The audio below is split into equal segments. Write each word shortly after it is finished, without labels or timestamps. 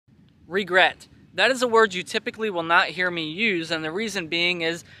regret. That is a word you typically will not hear me use, and the reason being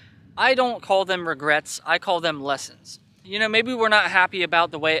is I don't call them regrets, I call them lessons. You know, maybe we're not happy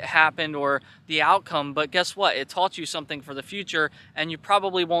about the way it happened or the outcome, but guess what? It taught you something for the future, and you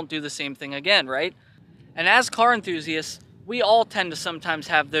probably won't do the same thing again, right? And as car enthusiasts, we all tend to sometimes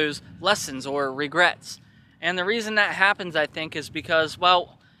have those lessons or regrets. And the reason that happens, I think, is because,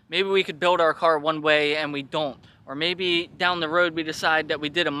 well, maybe we could build our car one way and we don't. Or maybe down the road we decide that we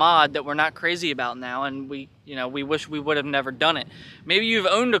did a mod that we're not crazy about now and we wish we would have never done it. Maybe you've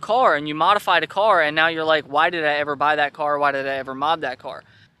owned a car and you modified a car and now you're like, why did I ever buy that car? Why did I ever mod that car?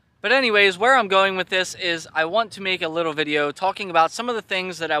 But anyways, where I'm going with this is I want to make a little video talking about some of the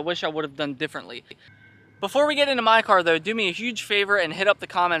things that I wish I would have done differently. Before we get into my car though, do me a huge favor and hit up the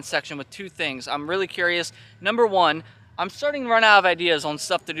comments section with two things. I'm really curious. Number one, I'm starting to run out of ideas on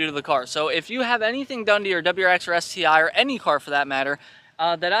stuff to do to the car. So if you have anything done to your WRX or STI or any car for that matter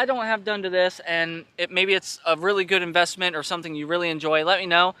that I don't have done to this and maybe it's a really good investment or something you really enjoy, let me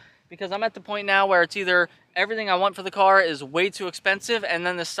know, because I'm at the point now where it's either everything I want for the car is way too expensive and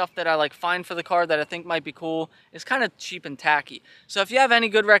then the stuff that I like find for the car that I think might be cool is kind of cheap and tacky. So if you have any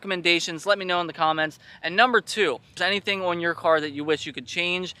good recommendations, let me know in the comments. And number two, if there's anything on your car that you wish you could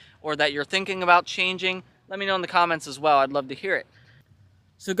change or that you're thinking about changing, let me know in the comments as well. I'd love to hear it.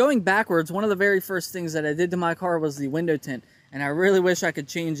 So going backwards, one of the very first things that I did to my car was the window tint. And I really wish I could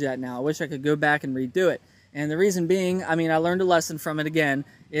change that now. I wish I could go back and redo it. And the reason being, I mean, I learned a lesson from it again,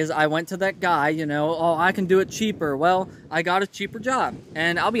 is I went to that guy, you know, oh, I can do it cheaper. Well, I got a cheaper job.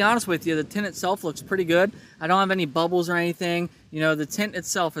 And I'll be honest with you, the tint itself looks pretty good. I don't have any bubbles or anything. You know, the tint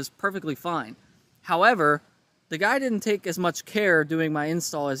itself is perfectly fine. However, the guy didn't take as much care doing my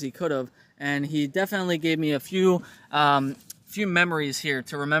install as he could have. And he definitely gave me a few memories here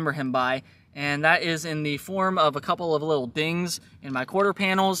to remember him by, and that is in the form of a couple of little dings in my quarter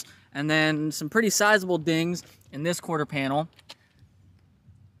panels, and then some pretty sizable dings in this quarter panel,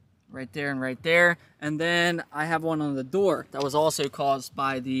 right there and right there, and then I have one on the door that was also caused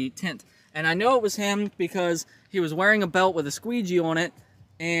by the tint. And I know it was him because he was wearing a belt with a squeegee on it,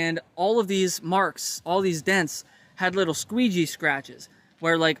 and all of these marks, all these dents, had little squeegee scratches,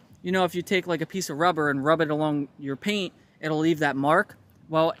 where like, you know, if you take like a piece of rubber and rub it along your paint, it'll leave that mark.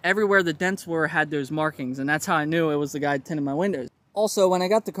 Well, everywhere the dents were had those markings, and that's how I knew it was the guy tinting my windows. Also, when I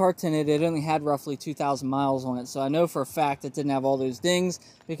got the car tinted, it only had roughly 2,000 miles on it, so I know for a fact it didn't have all those dings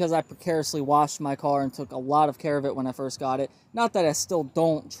because I precariously washed my car and took a lot of care of it when I first got it. Not that I still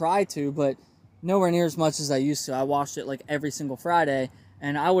don't try to, but nowhere near as much as I used to. I washed it like every single Friday,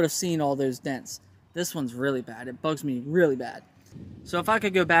 and I would have seen all those dents. This one's really bad. It bugs me really bad. So if I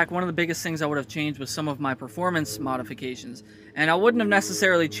could go back, one of the biggest things I would have changed was some of my performance modifications. And I wouldn't have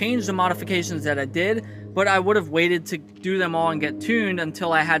necessarily changed the modifications that I did, but I would have waited to do them all and get tuned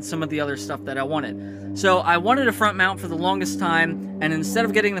until I had some of the other stuff that I wanted. So I wanted a front mount for the longest time, and instead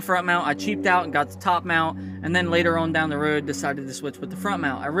of getting the front mount, I cheaped out and got the top mount, and then later on down the road decided to switch with the front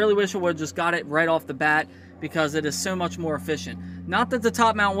mount. I really wish I would have just got it right off the bat because it is so much more efficient. Not that the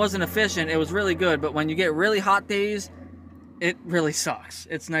top mount wasn't efficient, it was really good, but when you get really hot days, it really sucks.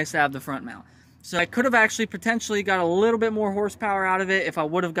 It's nice to have the front mount. So I could have actually potentially got a little bit more horsepower out of it if I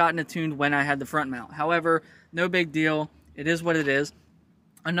would have gotten it tuned when I had the front mount. However, no big deal. It is what it is.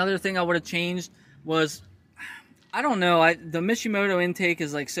 Another thing I would have changed was, I don't know, the Mishimoto intake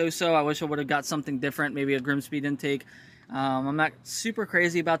is like so-so. I wish I would have got something different, maybe a Grimmspeed intake. I'm not super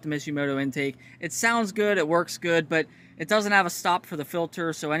crazy about the Mishimoto intake. It sounds good, it works good, but it doesn't have a stop for the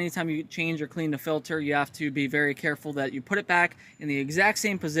filter, so anytime you change or clean the filter, you have to be very careful that you put it back in the exact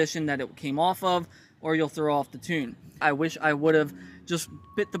same position that it came off of, or you'll throw off the tune. I wish I would have just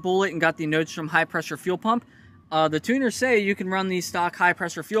bit the bullet and got the Notstrom high-pressure fuel pump. The tuners say you can run the stock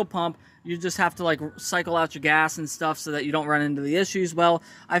high-pressure fuel pump, you just have to like cycle out your gas and stuff so that you don't run into the issues. Well,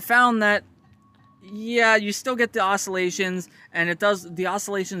 I found that yeah, you still get the oscillations, and the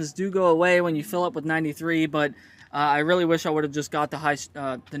oscillations do go away when you fill up with 93, but I really wish I would have just got the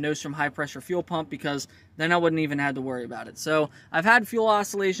Notstrom high-pressure fuel pump because then I wouldn't even have to worry about it. So I've had fuel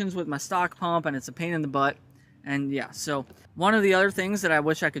oscillations with my stock pump, and it's a pain in the butt. And yeah, so one of the other things that I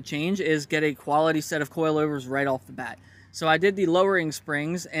wish I could change is get a quality set of coilovers right off the bat. So I did the lowering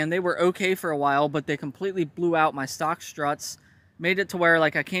springs, and they were okay for a while, but they completely blew out my stock struts, made it to where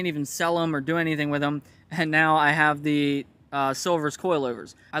like I can't even sell them or do anything with them, and now I have the Silvers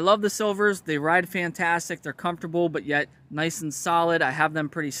coilovers. I love the Silvers. They ride fantastic. They're comfortable, but yet nice and solid. I have them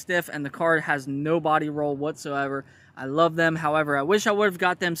pretty stiff, and the car has no body roll whatsoever. I love them. However, I wish I would have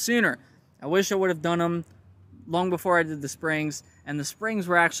got them sooner. I wish I would have done them long before I did the springs, and the springs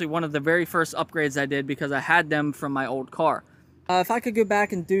were actually one of the very first upgrades I did because I had them from my old car. If I could go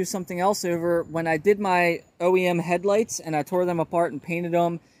back and do something else over, when I did my OEM headlights and I tore them apart and painted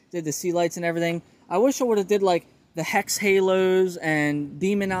them, did the sea lights and everything, I wish I would have did like the hex halos and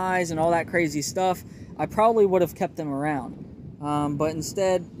demon eyes and all that crazy stuff. I probably would have kept them around. But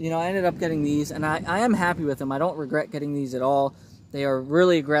instead, you know, I ended up getting these, and I am happy with them. I don't regret getting these at all. They are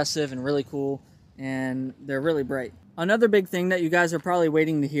really aggressive and really cool, and they're really bright. Another big thing that you guys are probably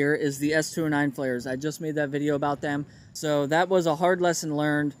waiting to hear is the S209 flares. I just made that video about them. So that was a hard lesson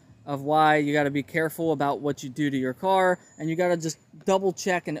learned of why you got to be careful about what you do to your car, and you got to just double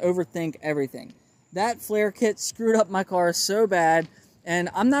check and overthink everything. That flare kit screwed up my car so bad, and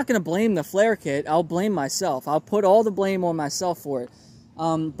I'm not going to blame the flare kit. I'll blame myself. I'll put all the blame on myself for it.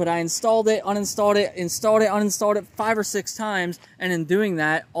 But I installed it, uninstalled it, installed it, uninstalled it 5 or 6 times, and in doing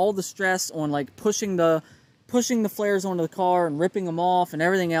that, all the stress on like pushing the flares onto the car and ripping them off and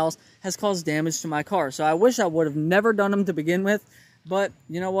everything else has caused damage to my car. So I wish I would have never done them to begin with, but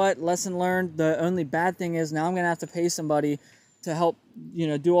you know what? Lesson learned. The only bad thing is now I'm going to have to pay somebody to help, you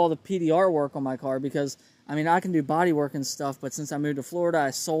know, do all the PDR work on my car, because I mean, I can do body work and stuff, but since I moved to Florida,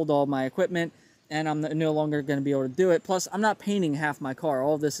 I sold all my equipment, and I'm no longer going to be able to do it. Plus, I'm not painting half my car.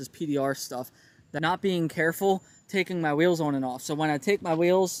 All of this is PDR stuff. Not being careful, taking my wheels on and off. So when I take my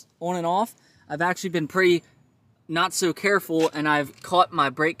wheels on and off, I've actually been pretty not so careful, and I've caught my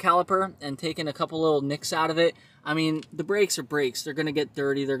brake caliper and taken a couple little nicks out of it. I mean, the brakes are brakes. They're going to get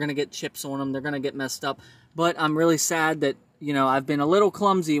dirty. They're going to get chips on them. They're going to get messed up. But I'm really sad that, you know, I've been a little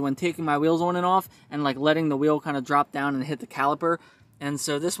clumsy when taking my wheels on and off and like letting the wheel kind of drop down and hit the caliper. And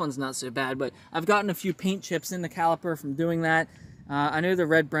so this one's not so bad, but I've gotten a few paint chips in the caliper from doing that. I know the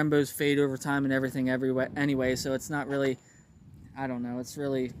red Brembos fade over time and everything everywhere anyway, so it's not really, I don't know, it's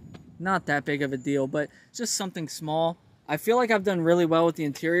really not that big of a deal, but just something small. I feel like I've done really well with the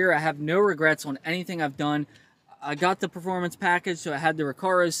interior. I have no regrets on anything I've done. I got the performance package, so I had the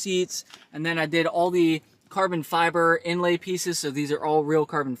Recaro seats, and then I did all the carbon fiber inlay pieces, so these are all real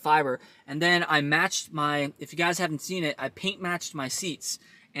carbon fiber. And then I matched my, if you guys haven't seen it, I paint matched my seats,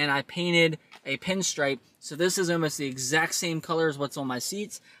 and I painted a pinstripe. So this is almost the exact same color as what's on my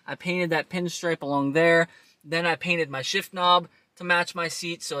seats. I painted that pinstripe along there. Then I painted my shift knob to match my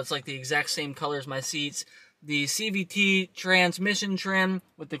seats, so it's like the exact same color as my seats. The CVT transmission trim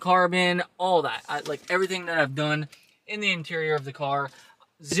with the carbon, all that. Like everything that I've done in the interior of the car.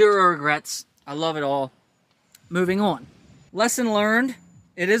 Zero regrets. I love it all. Moving on. Lesson learned.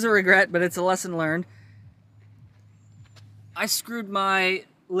 It is a regret, but it's a lesson learned. I screwed my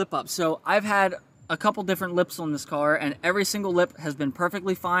lip up. So I've had a couple different lips on this car, and every single lip has been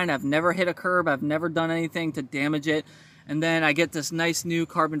perfectly fine. I've never hit a curb. I've never done anything to damage it. And then I get this nice new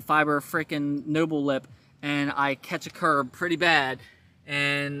carbon fiber freaking Noble lip, and I catch a curb pretty bad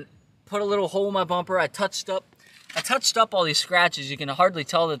and put a little hole in my bumper. I touched up all these scratches. You can hardly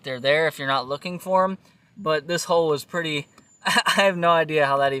tell that they're there if you're not looking for them, but this hole was pretty, I have no idea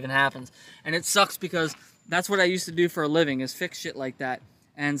how that even happens. And it sucks because that's what I used to do for a living, is fix shit like that.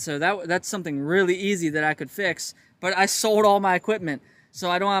 And so that's something really easy that I could fix, but I sold all my equipment. So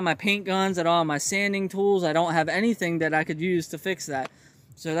I don't have my paint guns, I don't have my sanding tools, I don't have anything that I could use to fix that.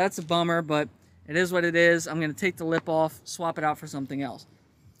 So that's a bummer, but it is what it is. I'm going to take the lip off, swap it out for something else.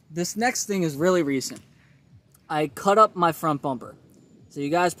 This next thing is really recent. I cut up my front bumper. So you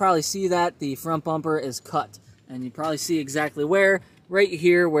guys probably see that the front bumper is cut. And you probably see exactly where, right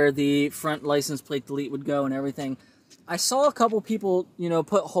here where the front license plate delete would go and everything. I saw a couple people, you know,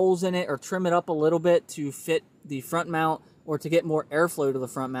 put holes in it or trim it up a little bit to fit the front mount or to get more airflow to the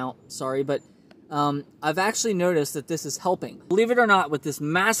front mount. Sorry, but I've actually noticed that this is helping. Believe it or not, with this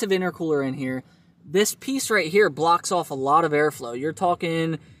massive intercooler in here, this piece right here blocks off a lot of airflow. You're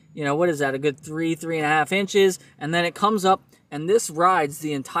talking, you know, what is that, a good 3.5 inches, and then it comes up, and this rides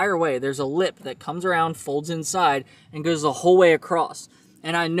the entire way. There's a lip that comes around, folds inside, and goes the whole way across.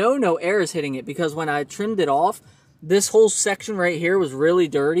 And I know no air is hitting it because when I trimmed it off, this whole section right here was really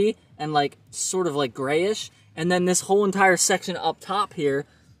dirty and like sort of like grayish. And then this whole entire section up top here,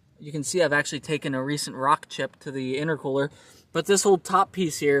 you can see I've actually taken a recent rock chip to the intercooler, but this whole top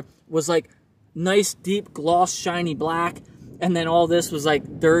piece here was like nice, deep, gloss, shiny black, and then all this was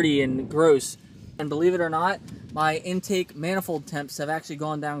like dirty and gross. And believe it or not, my intake manifold temps have actually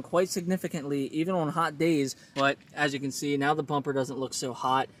gone down quite significantly, even on hot days. But as you can see, now the bumper doesn't look so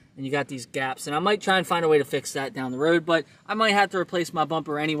hot, and you got these gaps. And I might try and find a way to fix that down the road, but I might have to replace my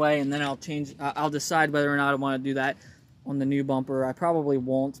bumper anyway, and then I'll decide whether or not I want to do that on the new bumper. I probably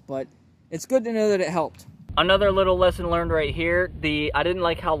won't, but it's good to know that it helped. Another little lesson learned right here, I didn't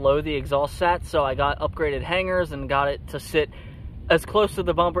like how low the exhaust sat, so I got upgraded hangers and got it to sit as close to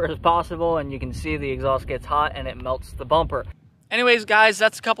the bumper as possible, and you can see the exhaust gets hot and it melts the bumper. Anyways, guys,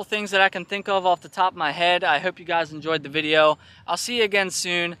 that's a couple things that I can think of off the top of my head. I hope you guys enjoyed the video. I'll see you again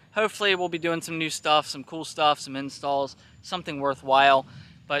soon. Hopefully we'll be doing some new stuff, some cool stuff, some installs, something worthwhile.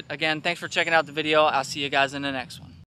 But again, thanks for checking out the video. I'll see you guys in the next one.